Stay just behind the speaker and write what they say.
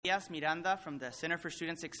Díaz Miranda from the Center for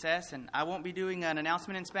Student Success, and I won't be doing an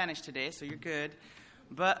announcement in Spanish today, so you're good.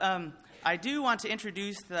 But I do want to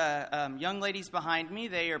introduce the young ladies behind me.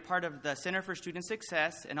 They are part of the Center for Student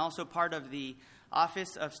Success and also part of the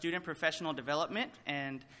Office of Student Professional Development,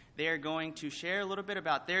 and they are going to share a little bit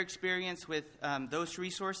about their experience with those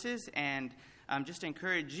resources, and just to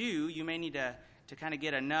encourage you, you may need to kind of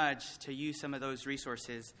get a nudge to use some of those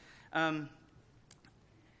resources.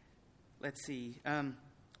 Let's see.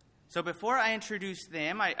 So before I introduce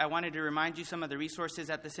them, I wanted to remind you some of the resources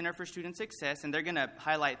at the Center for Student Success, and they're going to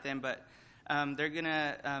highlight them, but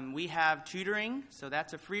we have tutoring, so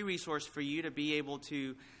that's a free resource for you to be able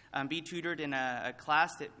to be tutored in a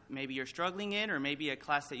class that maybe you're struggling in, or maybe a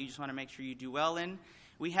class that you just want to make sure you do well in.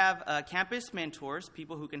 We have campus mentors,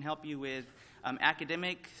 people who can help you with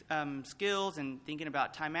academic skills and thinking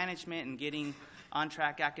about time management and getting on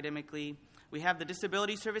track academically. We have the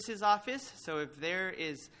Disability Services Office, so if there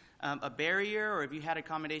is a barrier, or if you had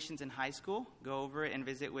accommodations in high school, go over and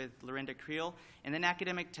visit with Lorinda Creel. And then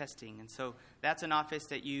academic testing. And so that's an office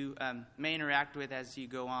that you may interact with as you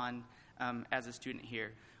go on as a student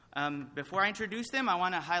here. Before I introduce them, I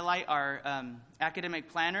want to highlight our academic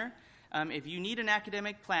planner. If you need an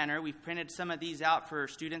academic planner, we've printed some of these out for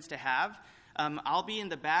students to have. I'll be in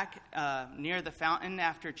the back near the fountain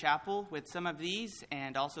after chapel with some of these,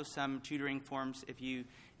 and also some tutoring forms if you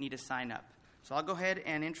need to sign up. So I'll go ahead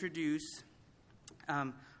and introduce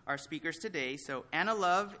our speakers today. So Anna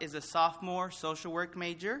Love is a sophomore social work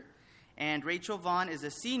major, and Rachel Vaughn is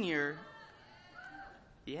a senior,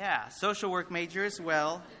 social work major as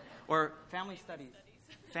well, or family studies.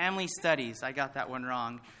 Family studies, I got that one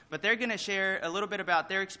wrong. But they're going to share a little bit about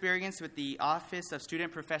their experience with the Office of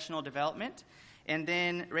Student Professional Development. And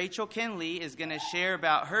then Rachel Kinley is going to share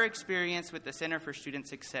about her experience with the Center for Student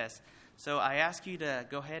Success. So I ask you to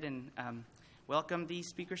go ahead and welcome these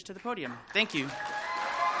speakers to the podium. Thank you.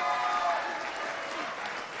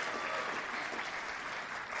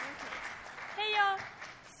 Hey, y'all.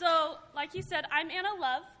 So, like you said, I'm Anna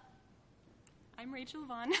Love. I'm Rachel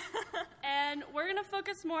Vaughn. And we're going to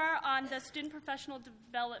focus more on the Student Professional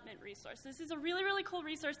Development resource. This is a really, really cool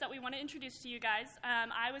resource that we want to introduce to you guys.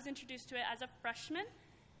 I was introduced to it as a freshman,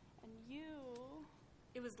 and you...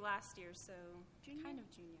 It was last year, so kind of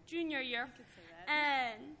junior. Junior year. I could say that.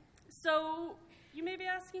 And so you may be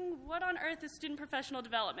asking, what on earth is Student Professional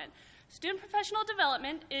Development? Student Professional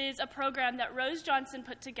Development is a program that Rose Johnson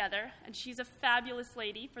put together, and she's a fabulous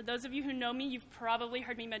lady. For those of you who know me, you've probably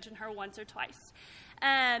heard me mention her once or twice.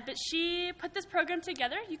 But she put this program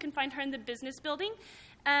together. You can find her in the business building.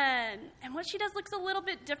 And what she does looks a little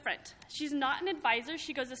bit different. She's not an advisor.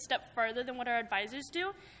 She goes a step further than what our advisors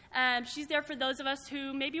do. She's there for those of us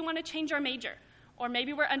who maybe want to change our major, or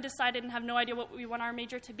maybe we're undecided and have no idea what we want our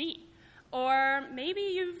major to be. Or maybe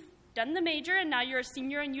you've done the major and now you're a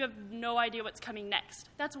senior and you have no idea what's coming next.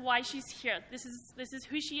 That's why she's here. This is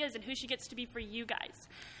who she is and who she gets to be for you guys.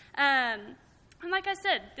 And like I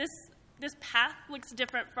said, this path looks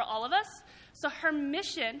different for all of us. So her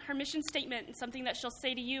mission statement, and something that she'll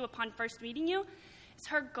say to you upon first meeting you, is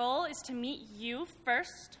her goal is to meet you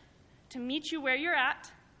first, to meet you where you're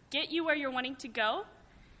at, get you where you're wanting to go,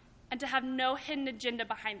 and to have no hidden agenda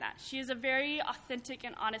behind that. She is a very authentic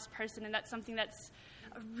and honest person, and that's something that's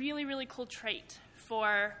a really, really cool trait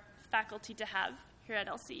for faculty to have here at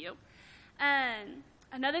LCU. And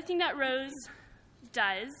another thing that Rose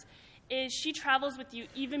does is she travels with you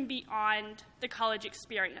even beyond the college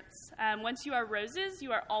experience. Once you are roses,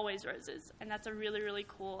 you are always roses, and that's a really, really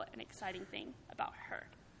cool and exciting thing about her.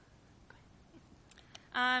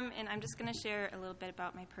 And I'm just going to share a little bit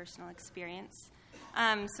about my personal experience.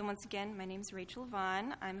 So once again, my name's Rachel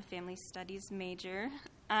Vaughn. I'm a family studies major,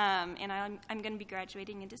 and I'm going to be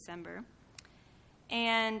graduating in December.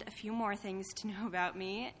 And a few more things to know about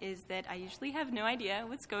me is that I usually have no idea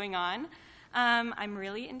what's going on. I'm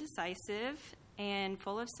really indecisive and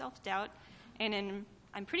full of self-doubt, and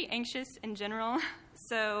I'm pretty anxious in general.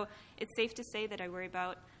 So it's safe to say that I worry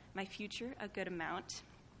about my future a good amount.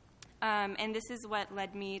 And this is what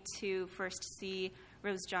led me to first see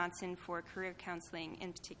Rose Johnson for career counseling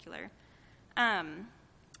in particular.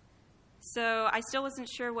 So I still wasn't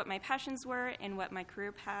sure what my passions were and what my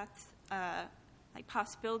career paths,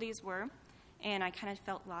 possibilities were, and I kind of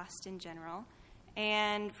felt lost in general.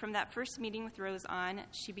 And from that first meeting with Rose on,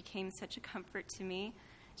 she became such a comfort to me.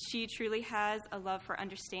 She truly has a love for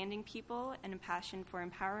understanding people and a passion for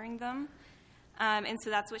empowering them. And so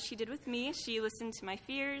that's what she did with me. She listened to my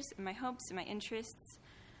fears and my hopes and my interests.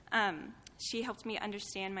 She helped me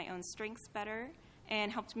understand my own strengths better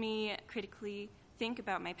and helped me critically think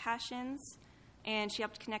about my passions. and she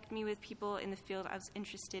helped connect me with people in the field I was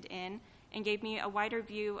interested in and gave me a wider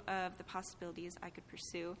view of the possibilities I could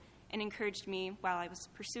pursue and encouraged me while I was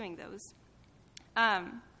pursuing those.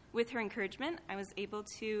 With her encouragement, I was able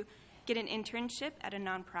to get an internship at a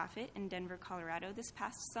nonprofit in Denver, Colorado this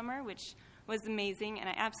past summer, which was amazing, and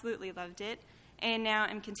I absolutely loved it. And now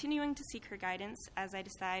I'm continuing to seek her guidance as I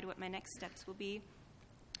decide what my next steps will be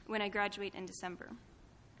when I graduate in December.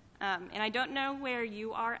 And I don't know where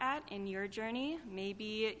you are at in your journey.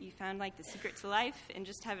 Maybe you found like the secret to life and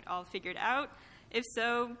just have it all figured out. If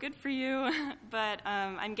so, good for you. But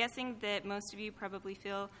I'm guessing that most of you probably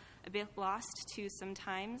feel a bit lost too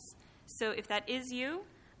sometimes. So if that is you,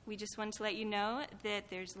 we just want to let you know that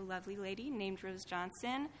there's a lovely lady named Rose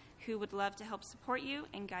Johnson who would love to help support you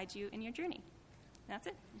and guide you in your journey. That's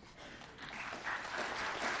it.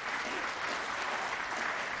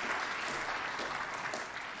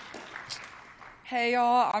 Hey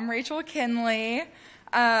y'all, I'm Rachel Kinley.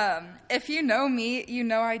 If you know me, you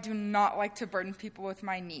know I do not like to burden people with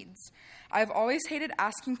my needs. I've always hated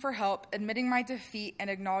asking for help, admitting my defeat, and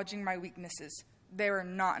acknowledging my weaknesses. They were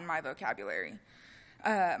not in my vocabulary.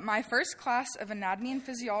 My first class of anatomy and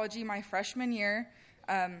physiology my freshman year,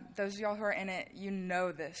 those of y'all who are in it, you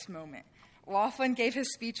know this moment. Laughlin gave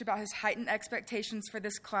his speech about his heightened expectations for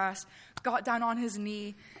this class, got down on his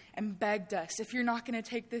knee, and begged us, if you're not going to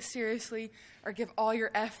take this seriously or give all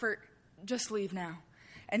your effort, just leave now.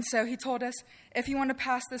 And so he told us, if you want to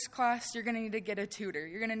pass this class, you're going to need to get a tutor.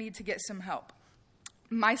 You're going to need to get some help.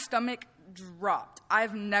 My stomach dropped.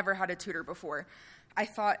 I've never had a tutor before. I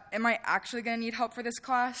thought, am I actually going to need help for this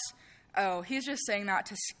class? Oh, he's just saying that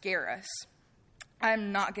to scare us.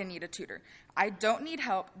 I'm not going to need a tutor. I don't need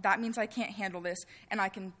help. That means I can't handle this, and I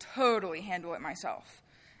can totally handle it myself.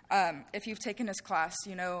 If you've taken his class,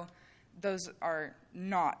 you know those are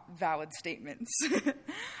not valid statements.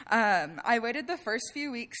 I waited the first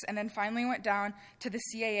few weeks and then finally went down to the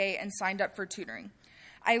CAA and signed up for tutoring.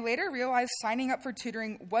 I later realized signing up for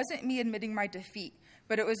tutoring wasn't me admitting my defeat,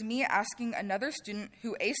 but it was me asking another student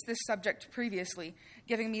who aced this subject previously,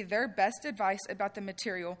 giving me their best advice about the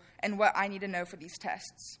material and what I need to know for these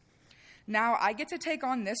tests. Now I get to take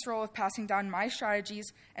on this role of passing down my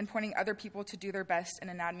strategies and pointing other people to do their best in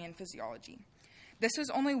anatomy and physiology. This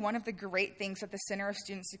is only one of the great things that the Center of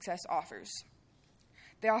Student Success offers.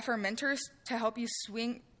 They offer mentors to help you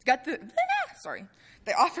They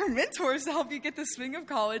offer mentors to help you get the swing of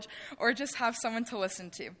college or just have someone to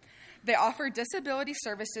listen to. They offer disability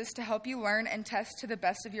services to help you learn and test to the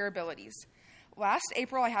best of your abilities. Last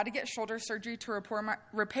April, I had to get shoulder surgery to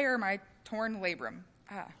repair my torn labrum.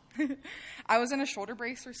 I was in a shoulder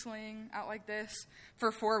brace or sling out like this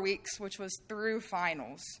for 4 weeks, which was through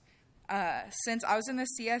finals. Since I was in the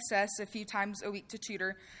CSS a few times a week to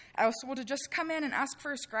tutor, I was told to just come in and ask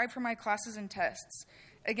for a scribe for my classes and tests.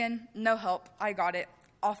 Again, no help. I got it.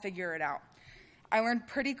 I'll figure it out. I learned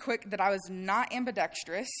pretty quick that I was not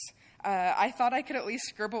ambidextrous. I thought I could at least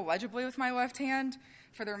scribble legibly with my left hand.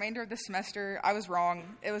 For the remainder of the semester, I was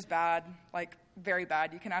wrong. It was bad, like very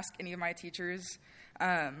bad. You can ask any of my teachers.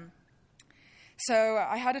 So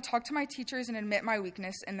I had to talk to my teachers and admit my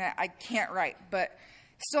weakness and that I can't write, but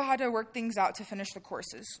still had to work things out to finish the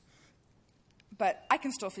courses. But I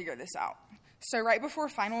can still figure this out. So right before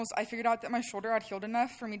finals, I figured out that my shoulder had healed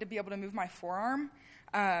enough for me to be able to move my forearm.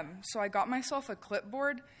 So I got myself a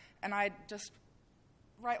clipboard, and I'd just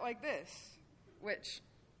write like this, which,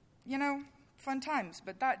 you know, fun times,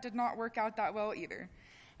 but that did not work out that well either.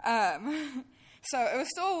 So it was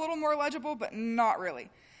still a little more legible, but not really.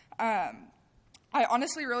 I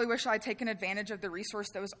honestly really wish I'd taken advantage of the resource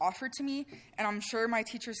that was offered to me, and I'm sure my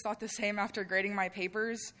teachers thought the same after grading my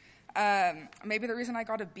papers. Maybe the reason I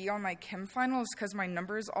got a B on my chem final is because my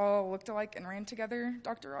numbers all looked alike and ran together,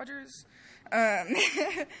 Dr. Rogers.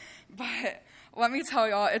 But let me tell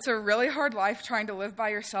y'all, it's a really hard life trying to live by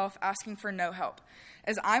yourself, asking for no help.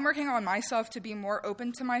 As I'm working on myself to be more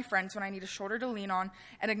open to my friends when I need a shoulder to lean on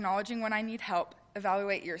and acknowledging when I need help,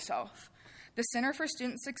 evaluate yourself. The Center for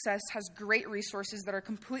Student Success has great resources that are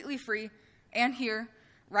completely free and here,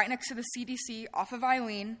 right next to the CDC off of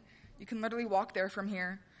Eileen. You can literally walk there from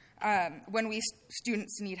here when we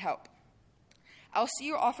students need help.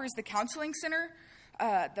 LCU offers the Counseling Center,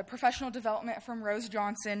 the Professional Development from Rose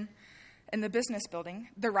Johnson in the Business Building,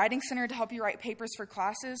 the Writing Center to help you write papers for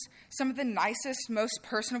classes, some of the nicest, most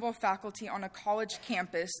personable faculty on a college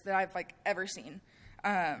campus that I've ever seen.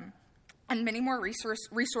 And many more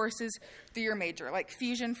resources through your major, like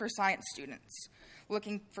Fusion for science students,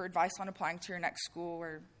 looking for advice on applying to your next school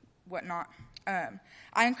or whatnot.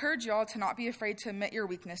 I encourage y'all to not be afraid to admit your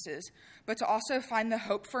weaknesses, but to also find the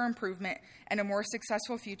hope for improvement and a more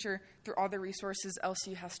successful future through all the resources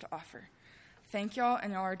LCU has to offer. Thank y'all,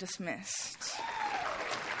 and y'all are dismissed.